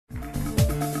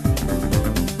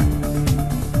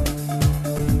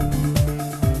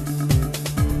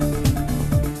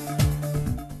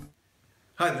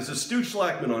Hi, this is Stu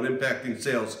Schlackman on Impacting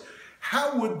Sales.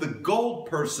 How would the gold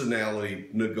personality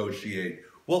negotiate?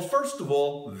 Well, first of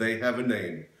all, they have a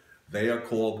name. They are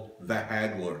called the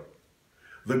haggler.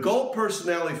 The gold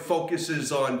personality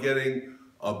focuses on getting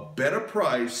a better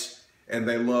price, and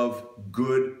they love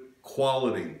good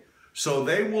quality. So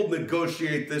they will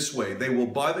negotiate this way. They will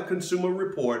buy the consumer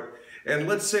report, and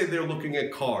let's say they're looking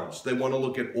at cars. They want to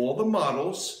look at all the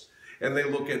models, and they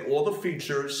look at all the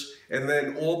features, and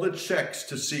then all the checks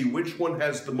to see which one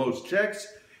has the most checks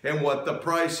and what the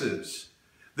price is.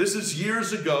 This is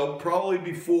years ago, probably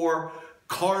before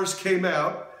cars came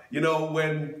out, you know,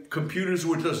 when computers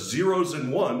were just zeros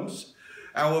and ones.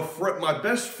 My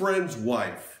best friend's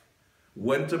wife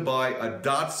went to buy a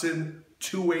Datsun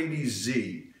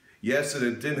 280Z. Yes, and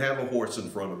it didn't have a horse in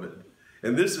front of it.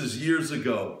 And this is years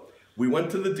ago. We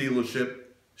went to the dealership.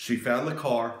 She found the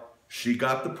car. She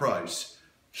got the price.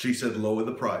 She said, lower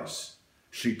the price.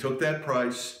 She took that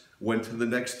price, went to the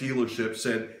next dealership,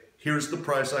 said, here's the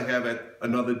price I have at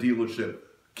another dealership.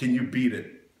 Can you beat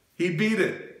it? He beat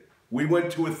it. We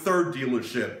went to a third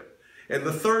dealership. And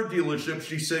the third dealership,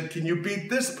 she said, can you beat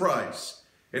this price?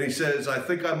 And he says, I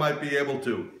think I might be able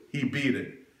to. He beat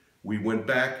it. We went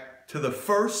back to the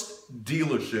first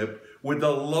dealership with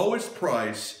the lowest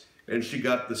price, and she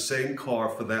got the same car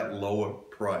for that lower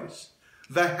price.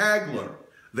 The haggler,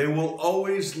 they will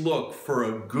always look for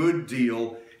a good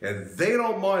deal, and they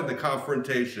don't mind the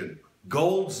confrontation.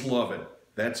 Golds love it.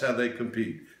 That's how they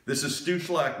compete. This is Stu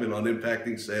Schlackman on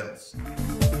Impacting Sales.